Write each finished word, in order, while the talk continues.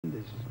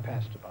everyone. This is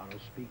Pastor Bono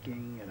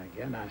speaking, and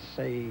again I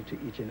say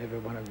to each and every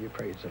one of you,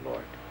 praise the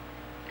Lord.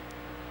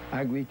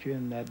 I greet you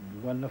in that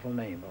wonderful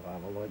name of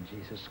our Lord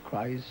Jesus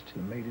Christ,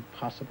 who made it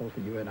possible for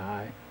you and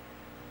I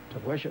to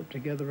worship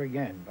together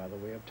again by the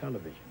way of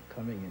television.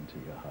 Coming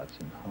into your hearts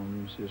and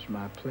homes, it's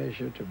my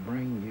pleasure to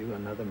bring you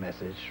another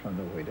message from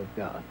the Word of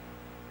God.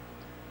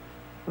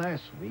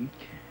 Last week,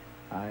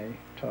 I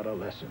taught a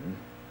lesson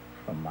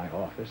from my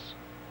office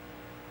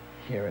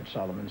here at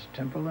Solomon's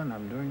Temple, and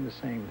I'm doing the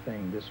same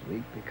thing this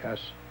week because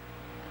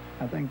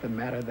I think the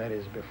matter that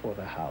is before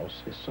the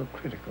house is so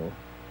critical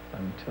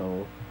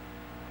until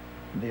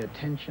the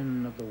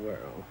attention of the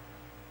world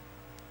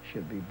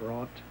should be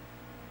brought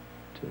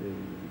to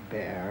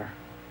bear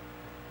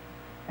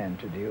and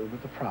to deal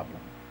with the problem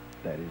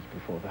that is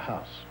before the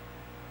house.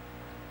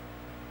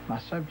 My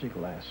subject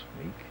last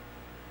week,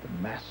 the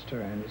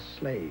master and his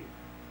slave.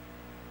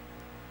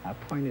 I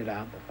pointed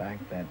out the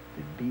fact that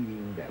the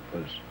beating that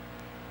was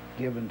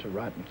given to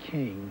Rodney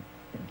King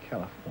in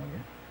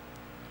California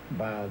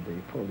by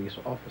the police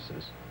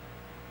officers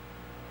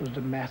was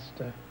the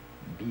master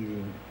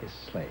beating his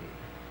slave.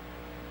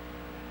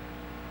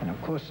 And of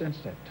course, since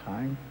that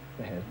time,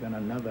 there has been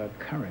another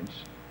occurrence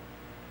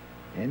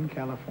in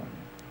California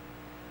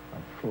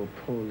of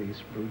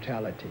police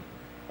brutality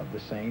of the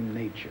same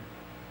nature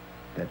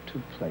that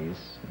took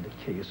place in the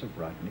case of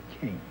Rodney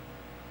King.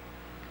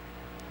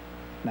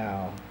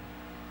 Now,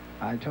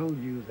 I told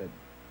you that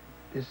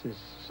this is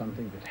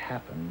something that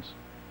happens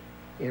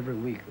every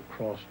week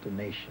across the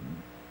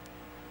nation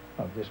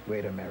of this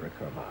great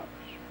America of ours.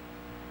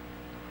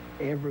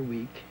 Every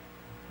week,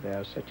 there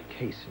are such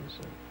cases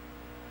of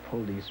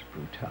police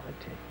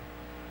brutality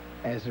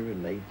as it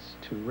relates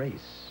to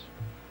race,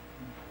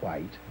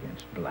 white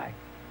against black.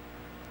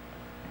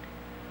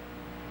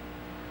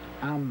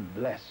 I'm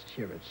blessed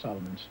here at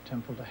Solomon's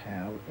Temple to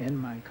have in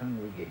my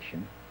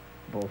congregation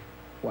both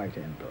white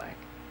and black.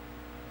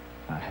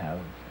 I have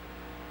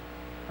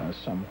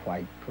some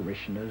white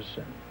parishioners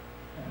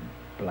and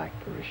black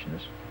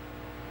parishioners.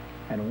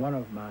 And one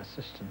of my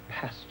assistant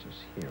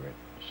pastors here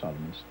at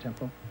Solomon's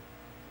Temple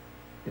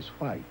is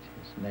white.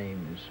 His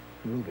name is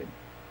Reuben,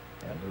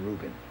 Elder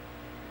Reuben.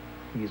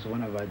 He's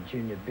one of our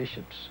junior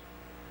bishops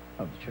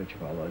of the Church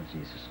of our Lord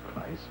Jesus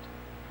Christ.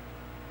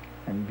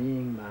 And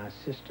being my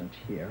assistant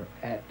here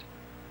at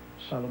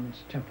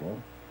Solomon's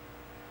Temple,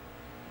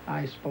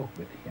 I spoke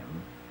with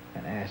him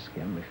and asked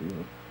him if he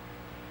would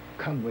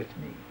come with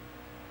me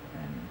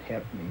and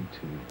help me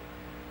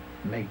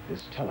to make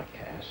this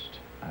telecast.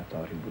 I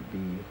thought it would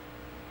be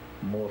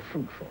more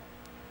fruitful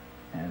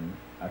and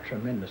a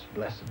tremendous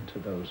blessing to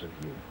those of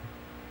you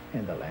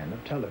in the land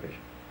of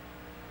television.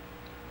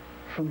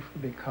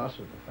 Fruitful because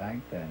of the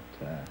fact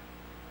that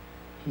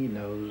he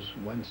knows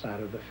one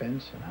side of the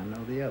fence and I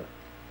know the other.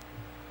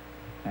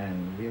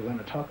 And we're going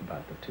to talk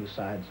about the two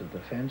sides of the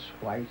fence,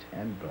 white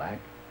and black.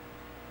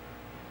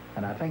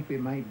 And I think we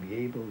might be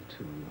able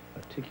to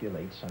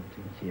articulate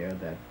something here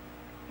that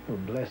will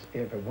bless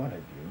every one of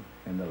you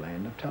in the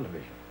land of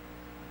television.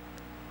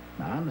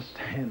 Now, I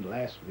understand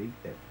last week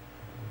that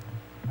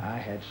I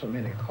had so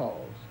many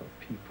calls of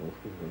people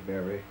who were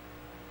very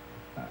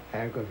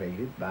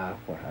aggravated by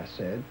what I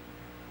said,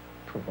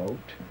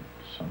 provoked, and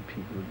some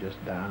people were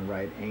just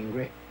downright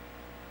angry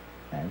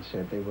and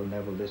said they will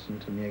never listen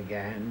to me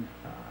again.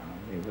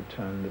 They would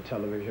turn the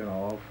television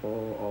off,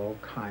 or all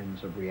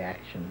kinds of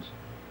reactions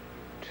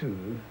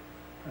to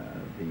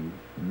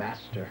the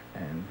master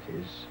and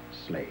his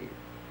slave.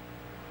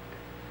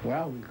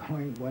 Well, we're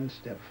going one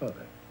step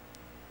further.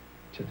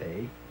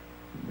 Today,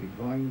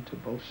 we're going to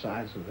both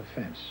sides of the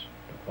fence,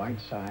 the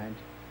white side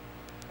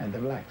and the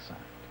black side.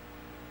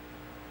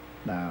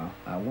 Now,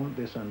 I want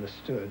this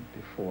understood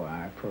before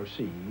I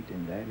proceed,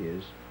 and that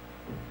is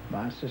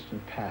my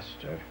assistant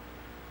pastor,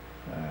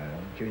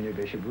 Junior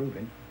Bishop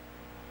Reuben,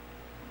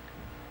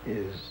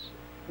 is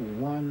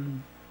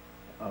one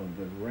of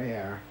the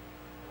rare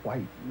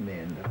white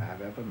men that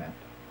I've ever met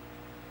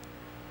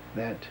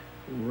that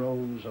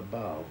rose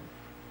above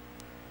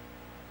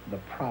the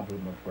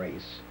problem of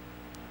race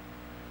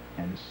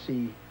and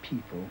see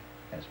people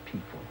as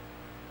people.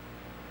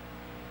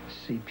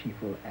 See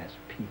people as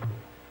people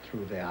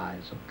through the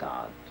eyes of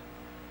God.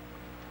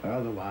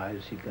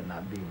 Otherwise, he could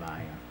not be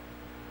my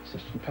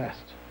assistant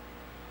pastor.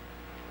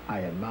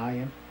 I admire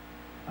him.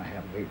 I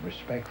have great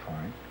respect for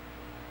him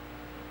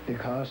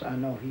because I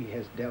know he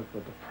has dealt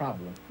with the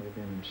problem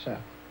within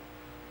himself,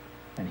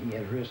 and he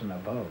has risen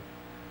above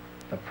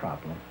the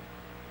problem,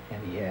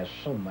 and he has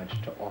so much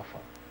to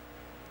offer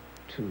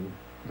to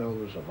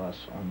those of us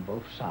on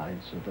both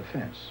sides of the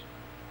fence.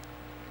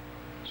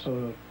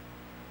 So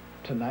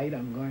tonight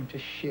I'm going to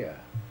share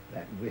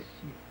that with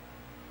you.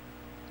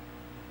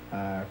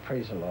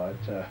 Praise the Lord.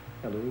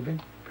 Elder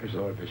Reuben. Praise the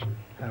Lord, Bishop.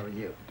 How are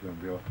you? Doing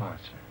real fine,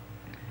 sir.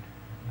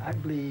 I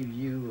believe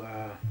you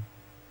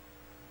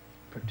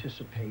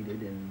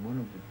participated in one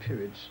of the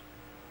periods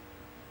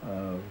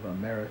of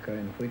America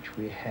in which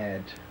we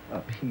had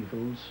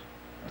upheavals,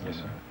 yes,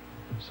 sir.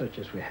 Such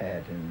as we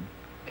had in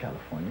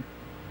California.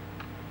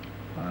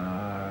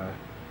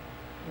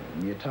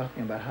 You're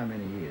talking about how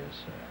many years?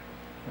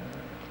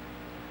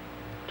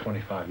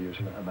 25 years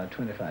ago. About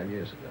 25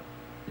 years ago.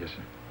 Yes,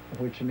 sir.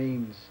 Which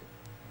means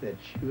that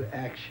you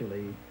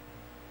actually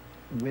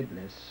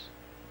witness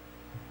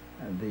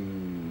the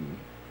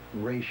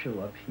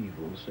racial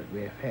upheavals that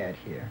we have had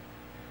here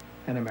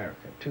in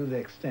America, to the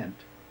extent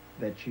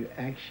that you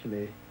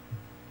actually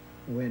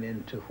went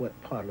into what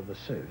part of the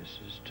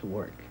services to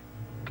work?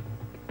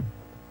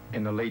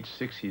 In the late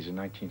 60s, in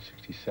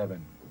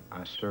 1967,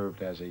 I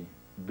served as a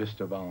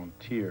VISTA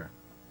volunteer,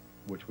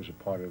 which was a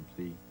part of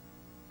the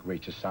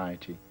Great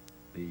Society,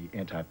 the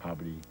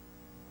anti-poverty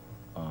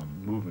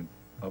movement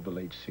of the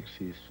late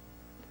 60s,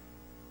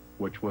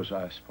 which was,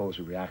 I suppose,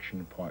 a reaction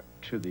in part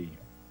to the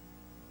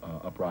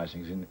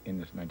uprisings in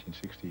the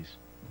 1960s.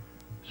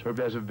 Served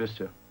as a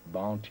VISTA,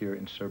 volunteer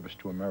in service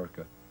to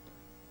America.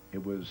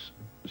 It was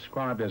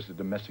described as the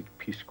Domestic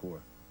Peace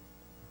Corps.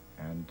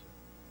 And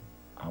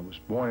I was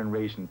born and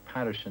raised in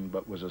Patterson,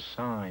 but was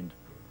assigned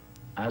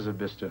as a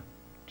VISTA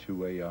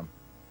to a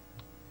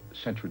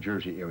Central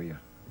Jersey area,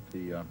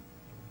 in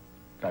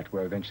fact,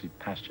 where I eventually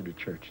pastored a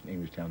church in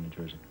Englishtown, New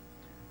Jersey.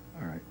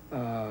 All right.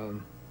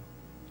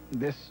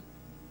 This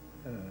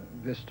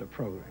VISTA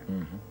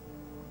program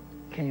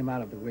came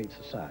out of the Great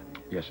Society.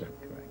 Yes, sir.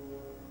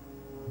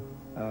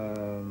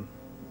 Correct.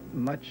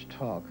 Much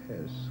talk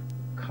has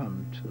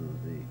come to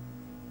the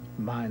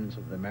minds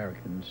of the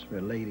Americans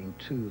relating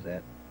to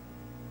that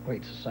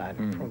Great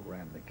Society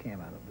program that came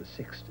out of the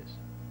 60s.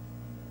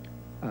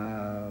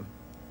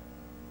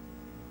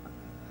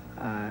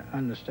 I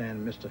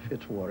understand Mr.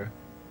 Fitzwater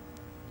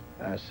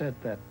said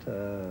that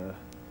the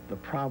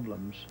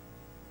problems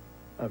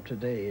of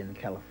today in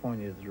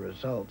California, the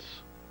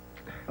results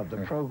of the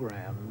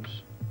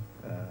programs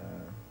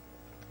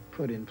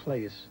put in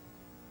place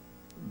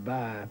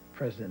by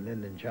President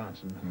Lyndon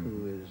Johnson,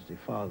 who is the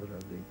father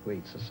of the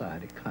Great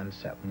Society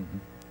concept.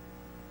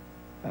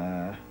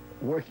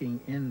 Working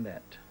in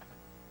that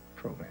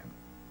program,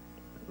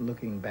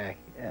 looking back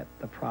at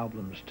the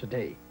problems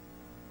today,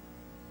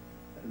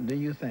 do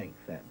you think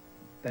that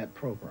that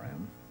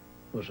program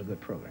was a good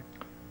program?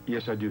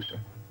 Yes, I do, sir.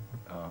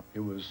 It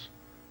was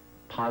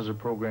a positive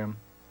program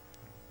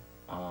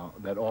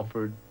that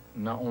offered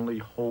not only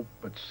hope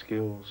but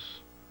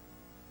skills.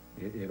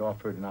 It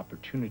offered an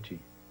opportunity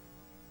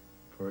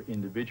for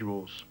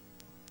individuals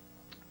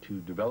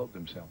to develop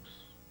themselves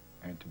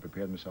and to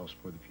prepare themselves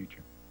for the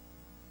future.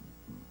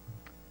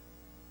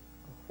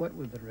 What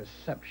was the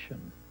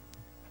reception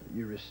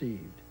you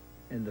received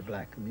in the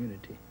black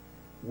community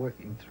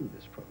working through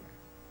this program?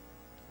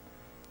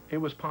 It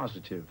was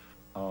positive.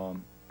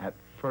 At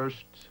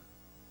first,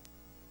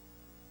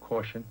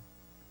 caution.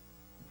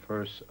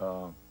 First,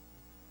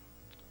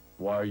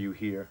 why are you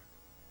here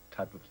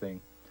type of thing.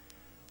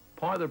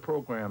 Part of the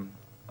program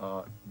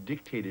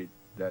dictated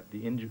that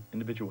the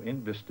individual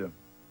in VISTA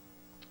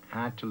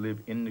had to live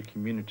in the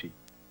community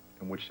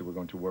in which they were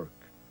going to work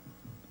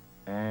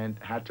and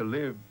had to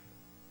live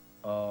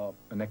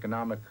an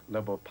economic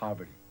level of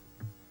poverty.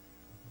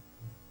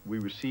 We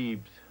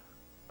received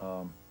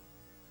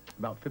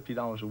about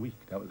 $50 a week.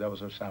 That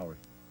was our salary.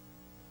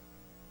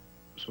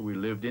 So we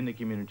lived in the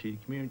community.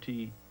 The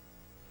community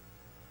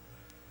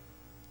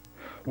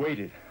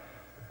waited.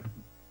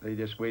 They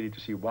just waited to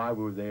see why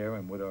we were there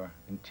and what our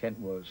intent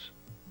was,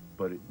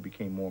 but it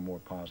became more and more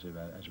positive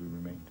as we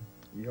remained.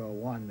 You all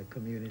won the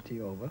community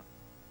over?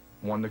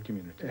 Won the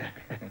community.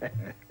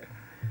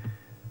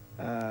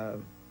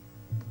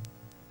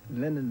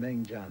 Lyndon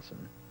Baines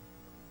Johnson,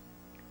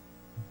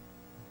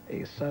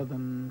 a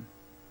Southern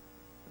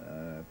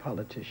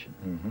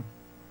politician,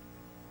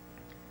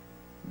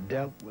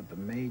 dealt with the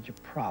major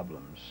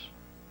problems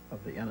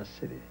of the inner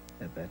city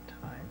at that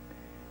time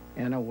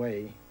in a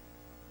way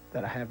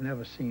that I have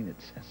never seen it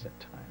since that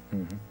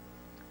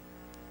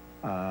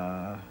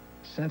time.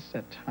 Since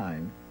that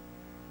time,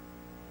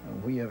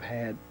 we have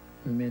had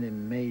many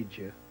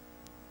major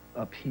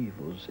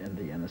upheavals in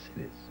the inner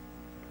cities.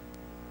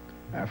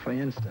 For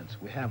instance,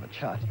 we have a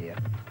chart here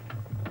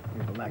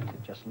we would like to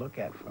just look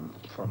at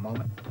for a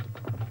moment.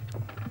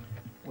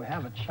 We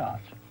have a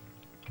chart,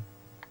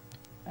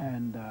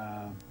 and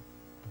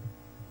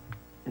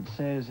it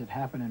says it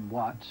happened in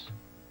Watts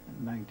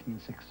in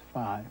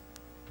 1965,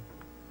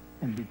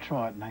 in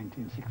Detroit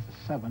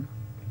 1967,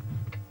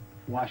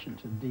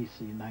 Washington,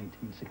 D.C.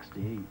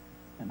 1968,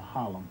 in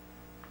Harlem,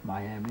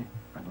 Miami,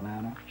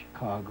 Atlanta,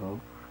 Chicago,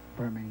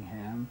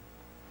 Birmingham,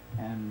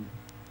 and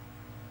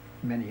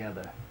many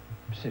other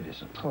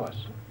cities, of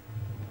course.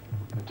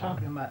 We're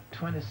talking about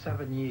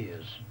 27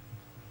 years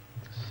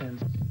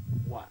since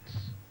Watts.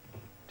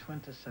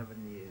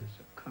 27 years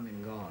have come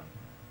and gone.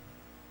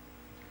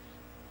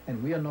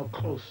 And we are no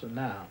closer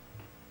now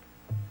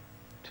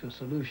to a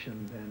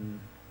solution than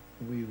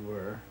we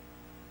were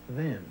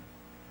then.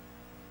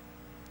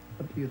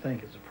 What do you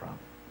think is the problem?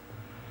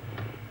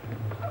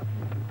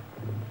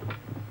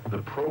 The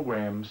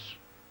programs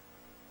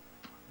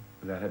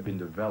that have been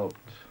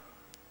developed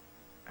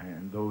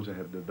and those that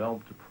have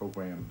developed the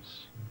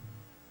programs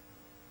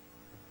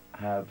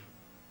have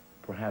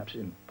perhaps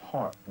in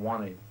part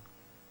wanted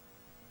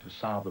to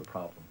solve the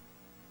problem.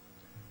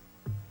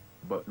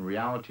 But in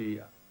reality,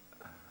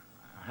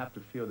 I have to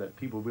feel that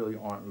people really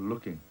aren't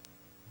looking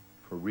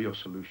for real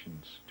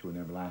solutions to an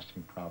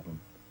everlasting problem.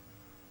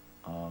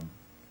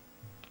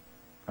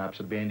 Perhaps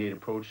a Band-Aid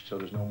approach so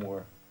there's no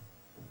more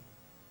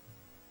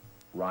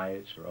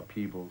riots or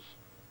upheavals,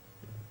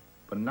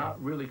 but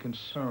not really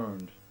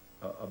concerned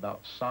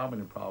about solving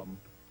the problem,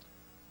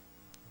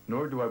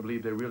 nor do I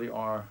believe they really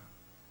are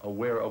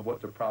aware of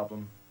what the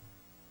problem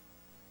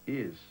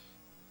is.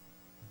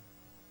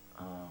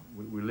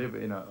 We live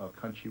in a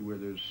country where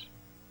there's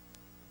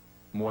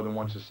more than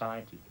one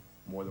society,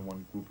 more than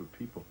one group of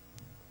people,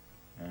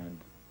 and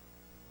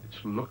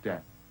it's looked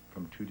at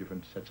from two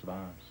different sets of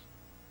eyes.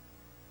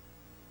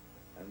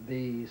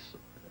 The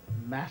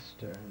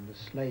master and the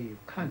slave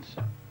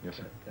concept, yes,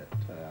 sir,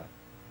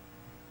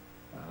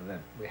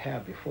 that we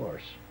have before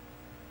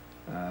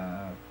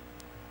us,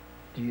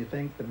 do you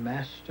think the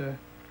master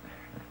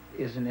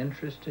isn't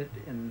interested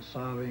in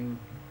solving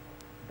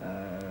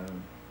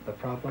the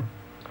problem?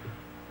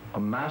 A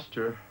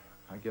master,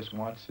 I guess,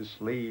 wants his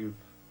slave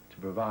to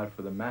provide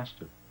for the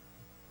master.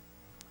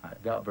 I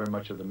doubt very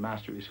much that the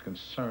master is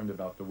concerned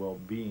about the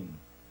well-being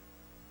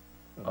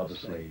of the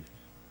slave.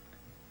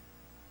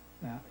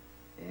 Now,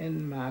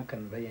 in my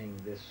conveying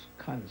this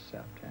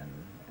concept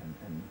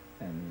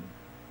and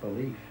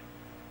belief,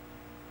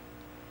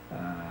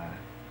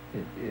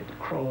 it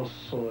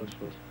crossed swords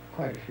with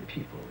quite a few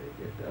people.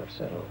 It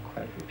upset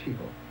quite a few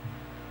people.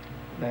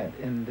 That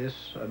in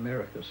this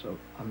America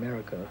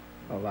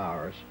of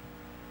ours,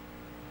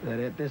 that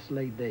at this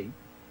late date,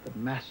 the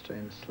master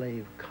and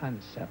slave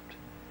concept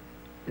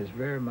is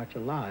very much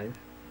alive,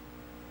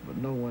 but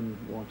no one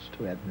wants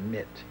to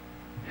admit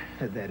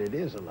that it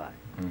is alive.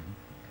 Mm-hmm.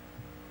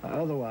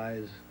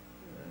 Otherwise,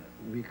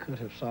 we could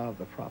have solved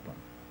the problem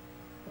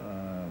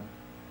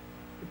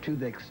to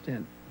the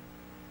extent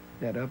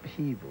that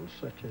upheavals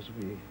such as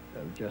we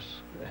have just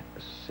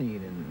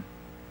seen in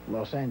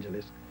Los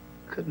Angeles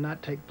could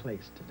not take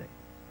place today.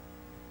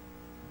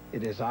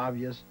 It is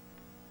obvious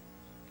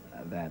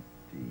that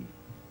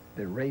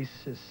the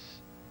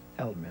racist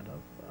element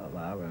of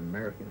our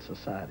American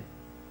society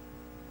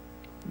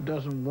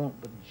doesn't want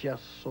but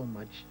just so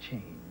much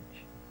change.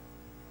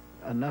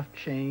 Enough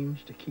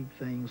change to keep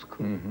things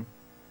cool, mm-hmm,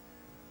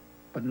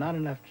 but not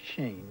enough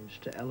change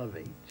to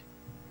elevate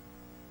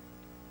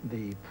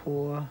the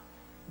poor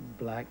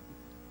black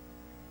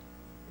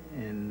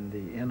in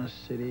the inner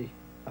city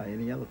or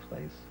any other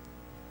place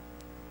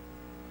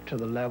to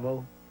the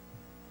level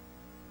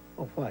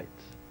of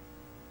whites.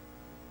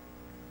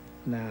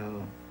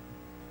 Now,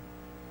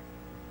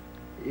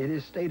 it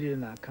is stated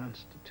in our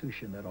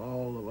Constitution that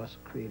all of us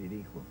are created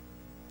equal.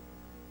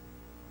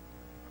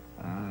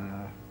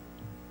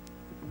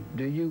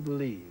 Do you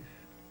believe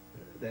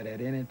that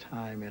at any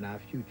time in our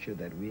future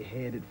that we're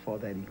headed for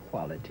that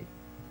equality?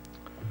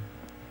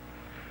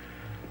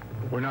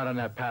 We're not on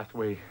that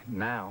pathway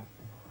now.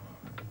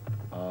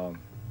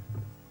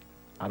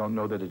 I don't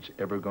know that it's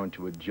ever going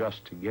to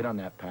adjust to get on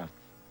that path,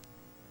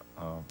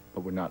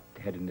 but we're not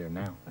heading there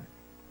now.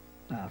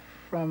 Now,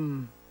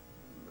 from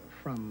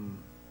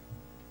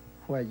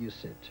where you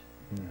sit,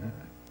 mm-hmm,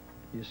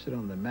 you sit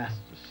on the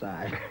master's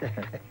side,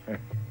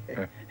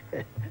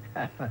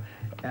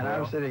 and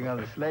I'm sitting on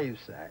the slave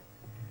side.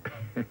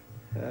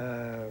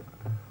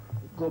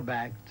 Go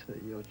back to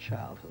your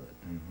childhood.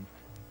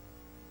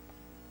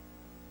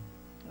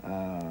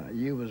 Mm-hmm.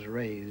 You was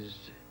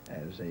raised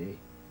as a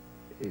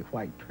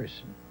white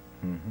person,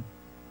 mm-hmm,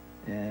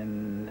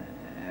 in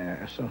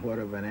somewhat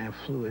of an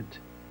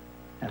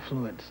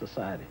affluent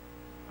society.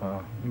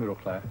 Middle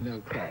class.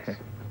 Middle class.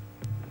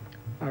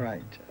 All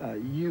right.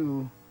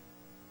 You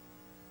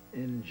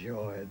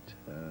enjoyed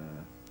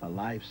a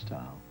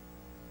lifestyle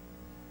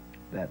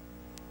that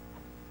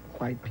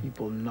white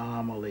people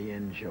normally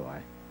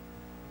enjoy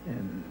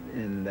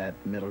in that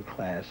middle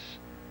class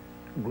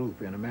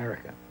group in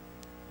America.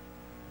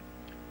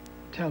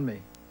 Tell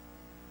me,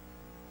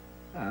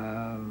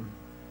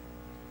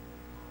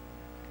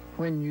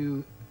 when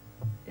you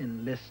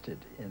enlisted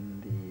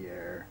in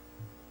the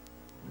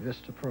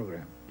VISTA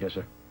program. Yes,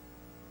 sir.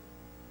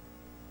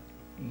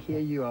 Here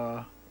you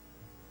are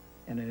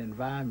in an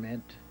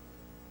environment,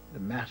 the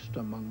master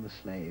among the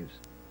slaves.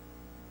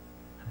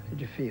 How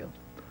did you feel?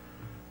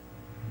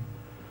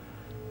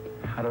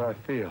 How did I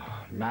feel?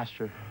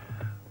 Master?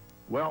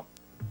 Well,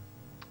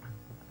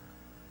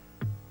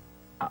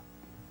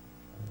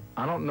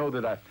 I don't know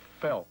that I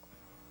felt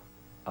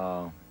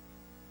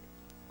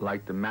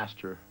like the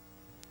master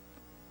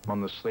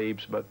among the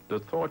slaves, but the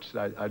thoughts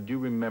that I do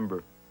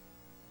remember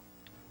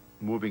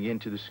moving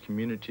into this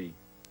community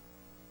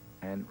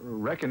and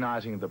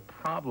recognizing the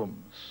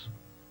problems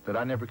that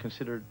I never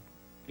considered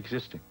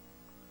existing.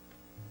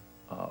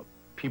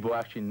 People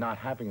actually not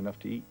having enough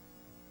to eat.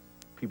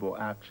 People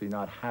actually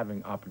not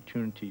having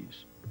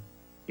opportunities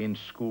in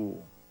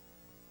school,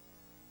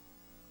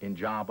 in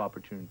job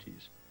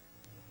opportunities.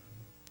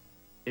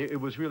 It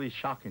was really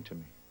shocking to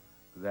me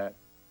that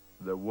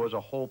there was a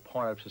whole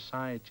part of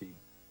society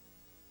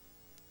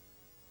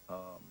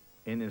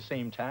in the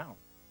same town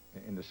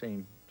in the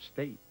same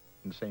state,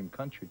 in the same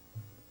country,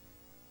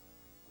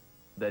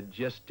 that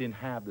just didn't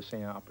have the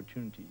same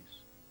opportunities.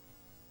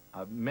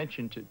 I've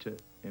mentioned to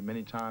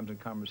many times in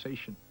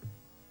conversation,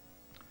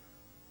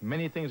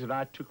 many things that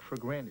I took for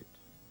granted.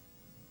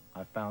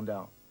 I found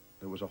out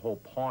there was a whole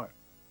part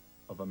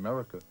of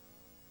America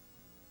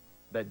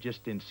that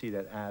just didn't see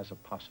that as a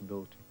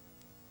possibility.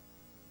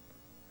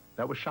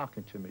 That was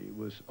shocking to me. It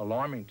was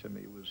alarming to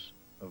me. It was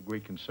of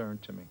great concern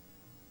to me.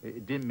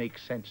 It didn't make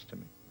sense to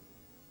me.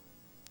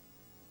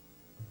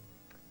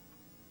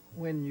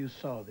 When you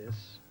saw this,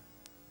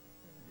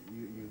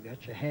 you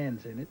got your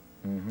hands in it,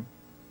 Mm-hmm.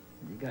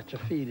 you got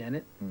your feet in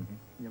it, Mm-hmm.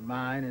 your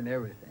mind and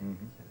everything.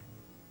 Mm-hmm.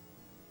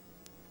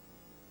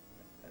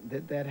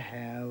 Did that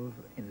have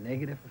a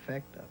negative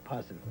effect, a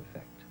positive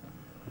effect?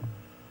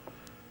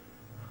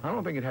 I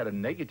don't think it had a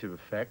negative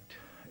effect.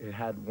 It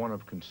had one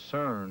of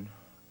concern,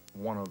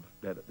 one of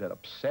that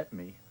upset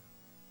me.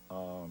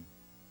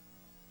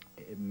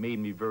 It made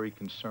me very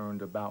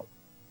concerned about,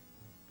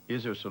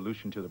 is there a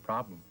solution to the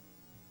problem?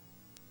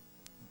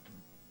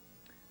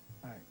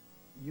 All right.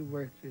 You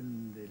worked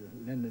in the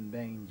Lyndon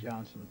Baines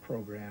Johnson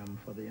program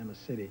for the inner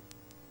city.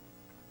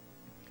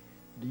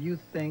 Do you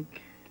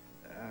think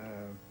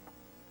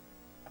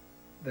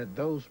that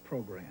those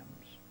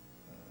programs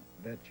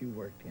that you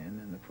worked in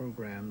and the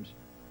programs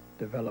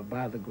developed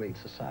by the Great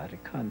Society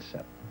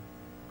concept,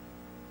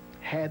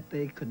 had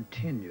they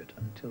continued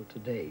until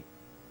today,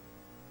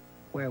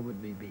 where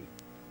would we be?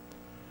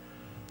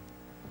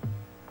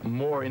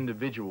 More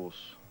individuals,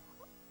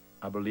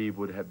 I believe,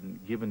 would have been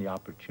given the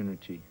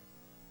opportunity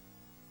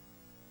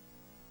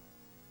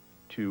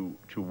to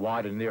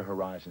widen their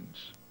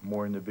horizons.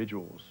 More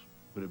individuals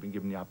would have been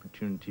given the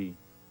opportunity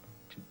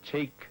to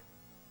take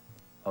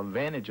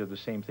advantage of the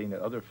same thing that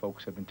other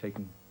folks have been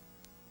taking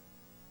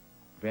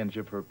advantage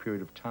of for a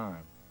period of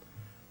time.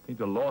 I think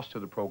the loss to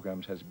the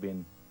programs has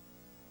been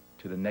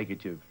to the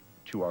negative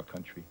to our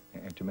country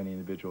and to many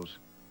individuals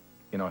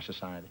in our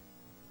society.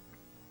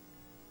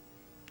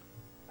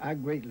 I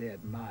greatly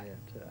admired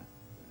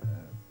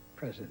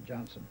President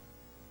Johnson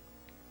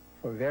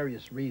for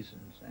various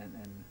reasons, and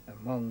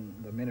among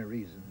the many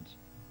reasons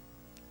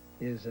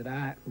is that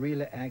I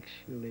really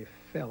actually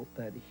felt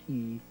that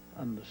he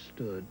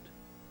understood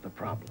the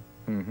problem.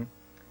 Mm-hmm.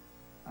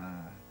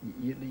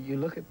 You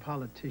look at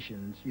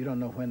politicians, you don't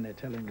know when they're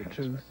telling the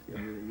truth.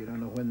 Right. You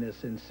don't know when they're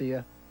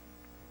sincere,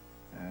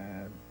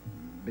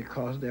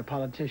 because they're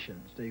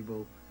politicians. They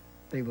will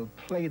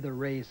play the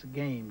race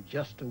game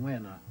just to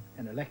win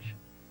an election.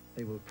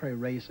 They will play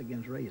race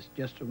against race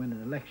just to win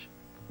an election.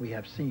 We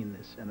have seen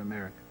this in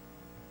America.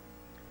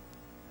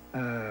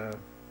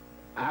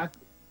 I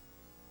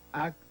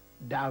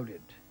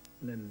doubted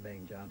Lyndon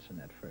Baines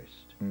Johnson at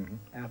first, Mm-hmm.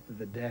 after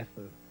the death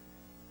of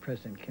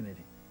President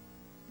Kennedy,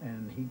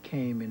 and he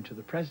came into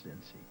the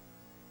presidency.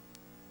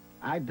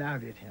 I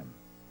doubted him,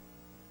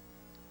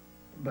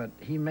 but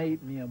he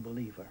made me a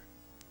believer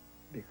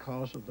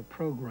because of the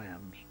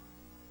programs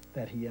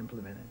that he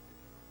implemented.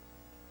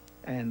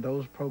 And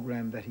those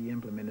programs that he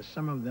implemented,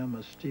 some of them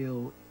are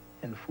still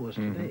in force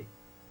Mm-hmm. today.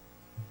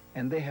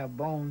 And they have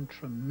borne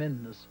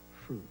tremendous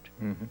fruit.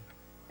 Mm-hmm.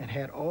 And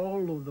had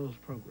all of those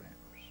programs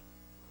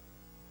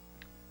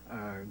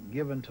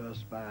given to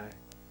us by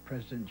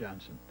President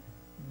Johnson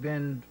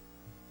been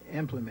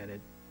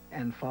implemented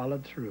and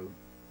followed through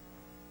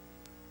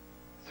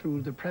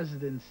the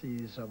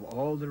presidencies of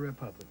all the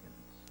Republicans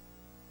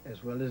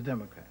as well as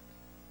Democrats,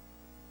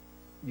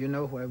 you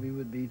know where we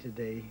would be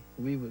today.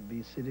 We would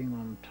be sitting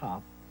on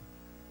top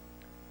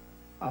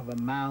of a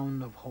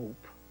mound of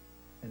hope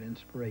and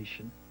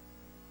inspiration,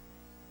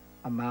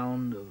 a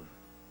mound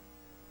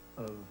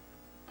of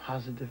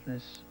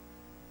positiveness,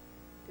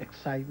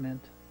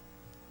 excitement.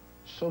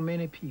 So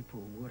many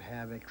people would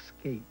have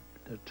escaped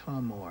the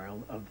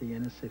turmoil of the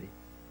inner city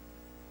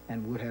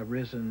and would have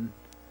risen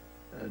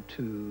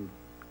to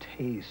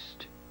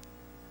taste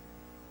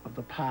of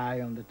the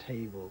pie on the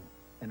table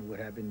and would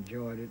have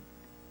enjoyed it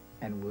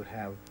and would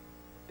have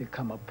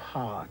become a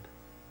part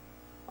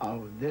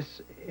of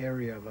this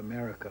area of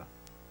America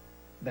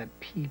that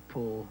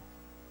people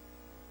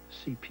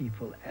see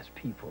people as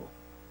people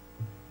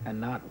and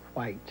not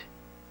white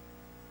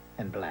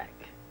and black.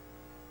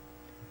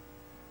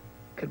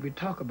 Could we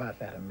talk about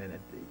that a minute?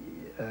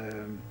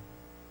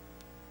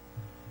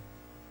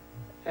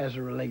 As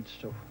it relates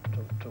to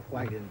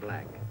white and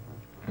black.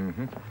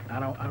 Mm-hmm. I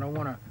don't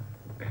want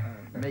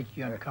to make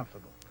you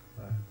uncomfortable.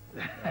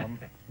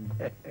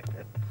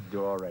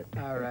 Do all right.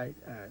 All right.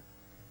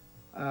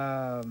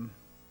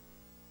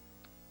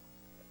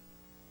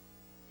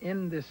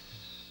 In this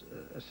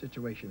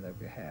situation that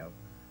we have,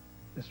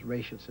 this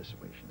racial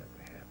situation that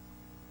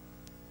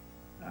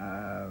we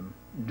have,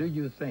 do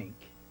you think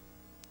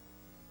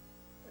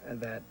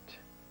that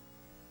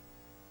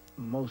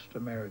most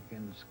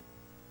Americans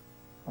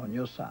on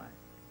your side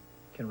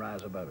can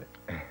rise above it?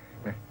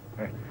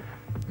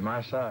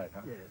 My side,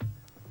 huh? Yes.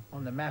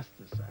 On the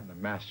master's side. On the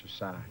master's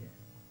side. Yeah.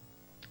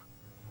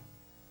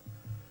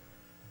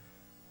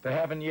 They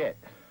haven't yet.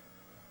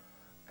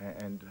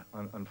 And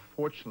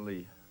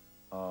unfortunately,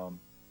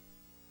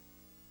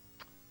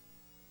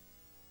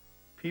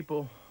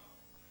 People,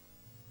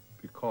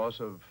 because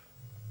of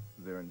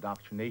their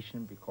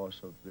indoctrination,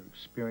 because of their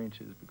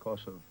experiences,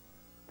 because of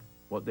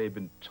what they've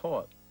been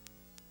taught,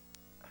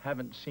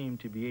 haven't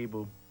seemed to be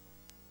able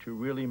to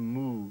really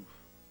move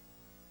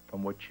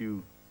from what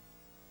you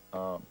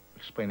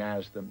explain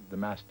as the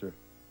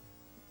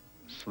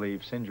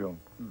master-slave syndrome.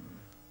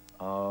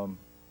 Mm-hmm.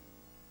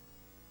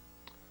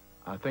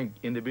 I think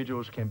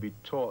individuals can be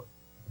taught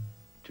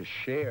to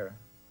share.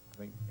 I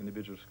think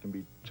individuals can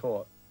be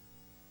taught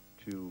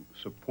to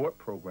support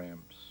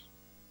programs.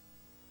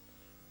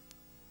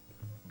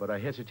 But I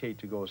hesitate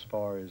to go as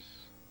far as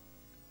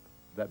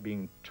that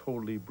being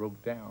totally broke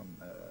down.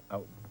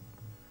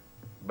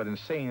 But in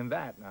saying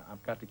that,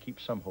 I've got to keep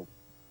some hope.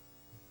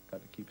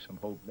 Got to keep some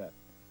hope that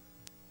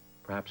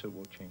perhaps it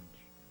will change.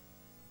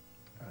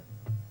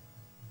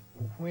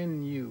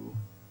 When you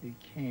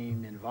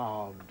became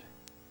involved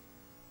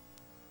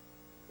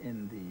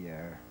in the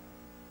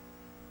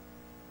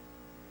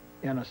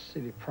inner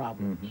city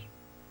problems, Mm-hmm.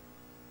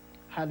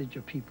 how did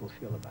your people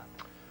feel about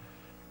that?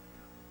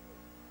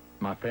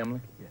 My family?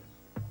 Yes.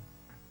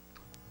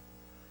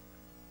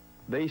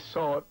 They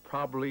saw it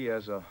probably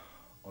as a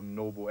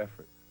noble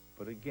effort,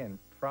 but again,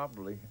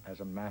 probably as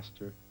a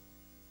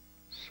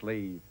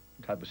master-slave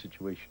type of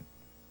situation,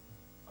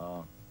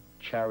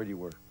 charity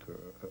work or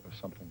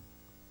something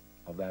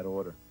of that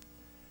order.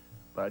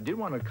 But I did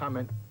want to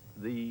comment,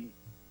 the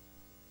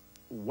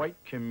white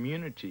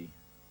community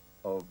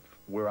of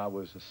where I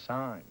was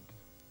assigned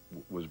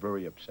was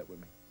very upset with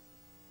me.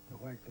 The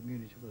white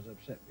community was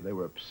upset with They you.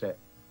 were upset.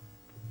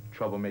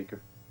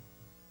 Troublemaker.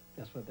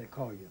 That's what they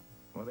call you.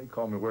 Well, they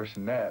call me worse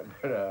than that,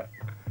 but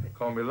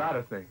call me a lot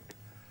of things.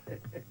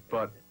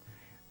 But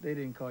They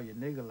didn't call you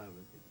nigger lover.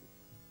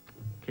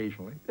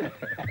 occasionally.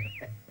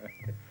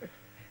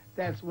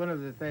 That's one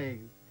of the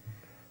things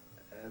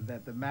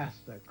that the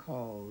master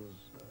calls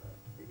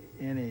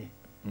any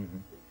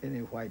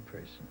white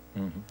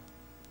person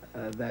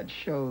that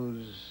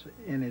shows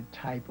any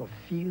type of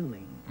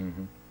feeling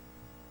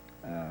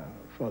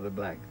for the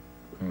black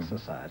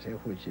society,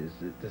 which is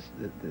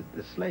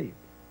the slave.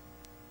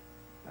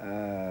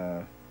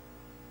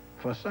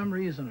 For some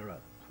reason or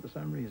other,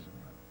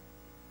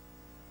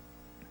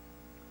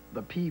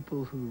 the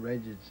people who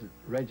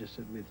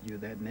registered with you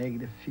that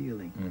negative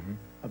feeling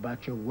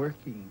about your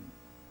working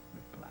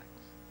with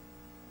blacks,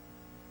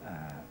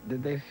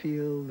 did they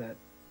feel that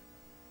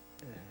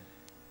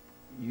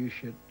you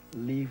should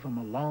leave them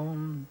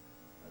alone,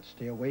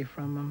 stay away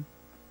from them,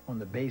 on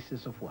the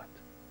basis of what?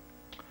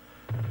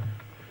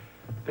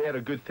 They had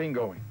a good thing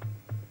going.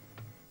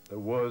 There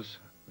was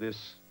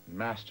this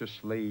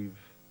master-slave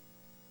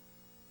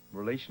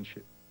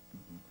relationship.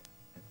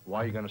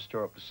 Why are you going to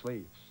stir up the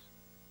slaves?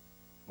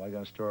 Why are you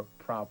going to stir up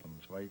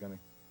problems? Why are you going to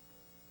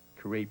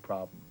create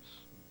problems?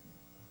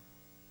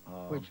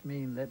 Which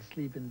mean let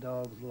sleeping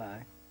dogs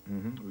lie.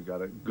 We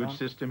got a good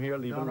system here,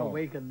 leave it alone. Don't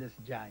awaken this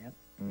giant.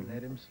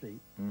 Let him sleep.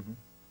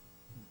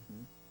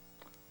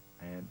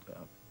 And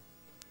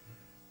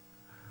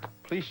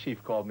police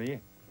chief called me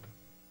in,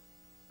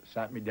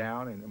 sat me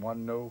down and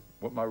wanted to know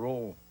what my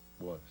role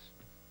was.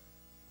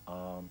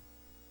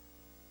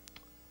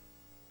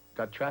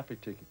 Got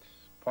traffic tickets,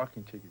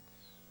 parking tickets.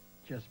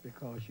 Just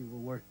because you were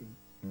working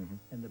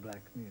in the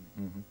black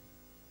community.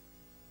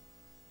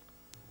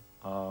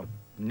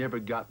 Never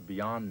got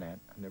beyond that.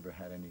 I never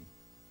had any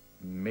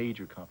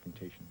major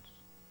confrontations.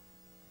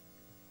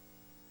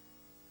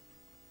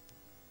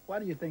 Why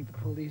do you think the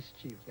police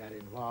chief got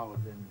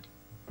involved in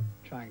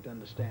trying to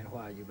understand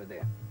why you were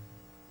there?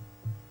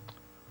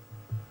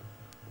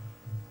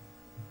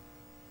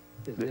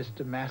 Is this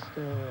the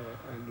master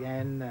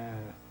again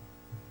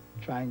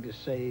trying to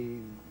say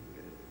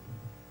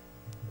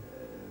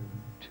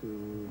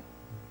to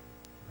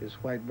his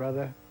white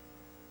brother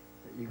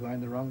that you're going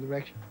the wrong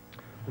direction?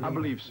 I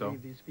believe so.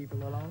 Leave these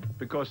people alone?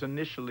 Because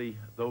initially,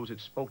 those that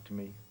spoke to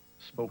me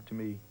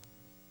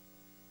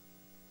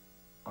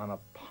on a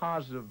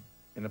positive,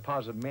 in a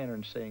positive manner,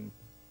 and saying,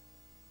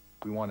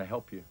 we want to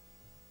help you.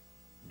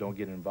 Don't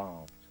get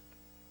involved.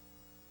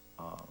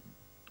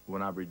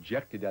 When I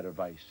rejected that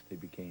advice, they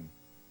became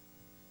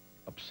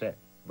upset.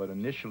 But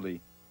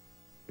initially,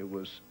 it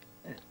was,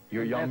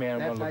 you're a young man,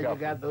 That's want to how look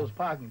you out got for those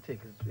parking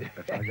tickets.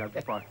 That's how I got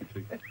the parking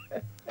ticket.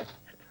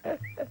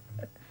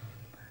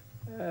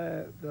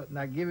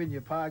 Now, giving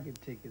you parking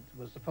tickets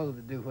was supposed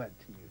to do what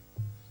to you?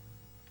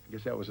 I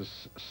guess that was a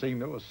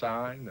signal, a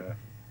sign,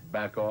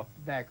 back off.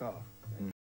 Back off.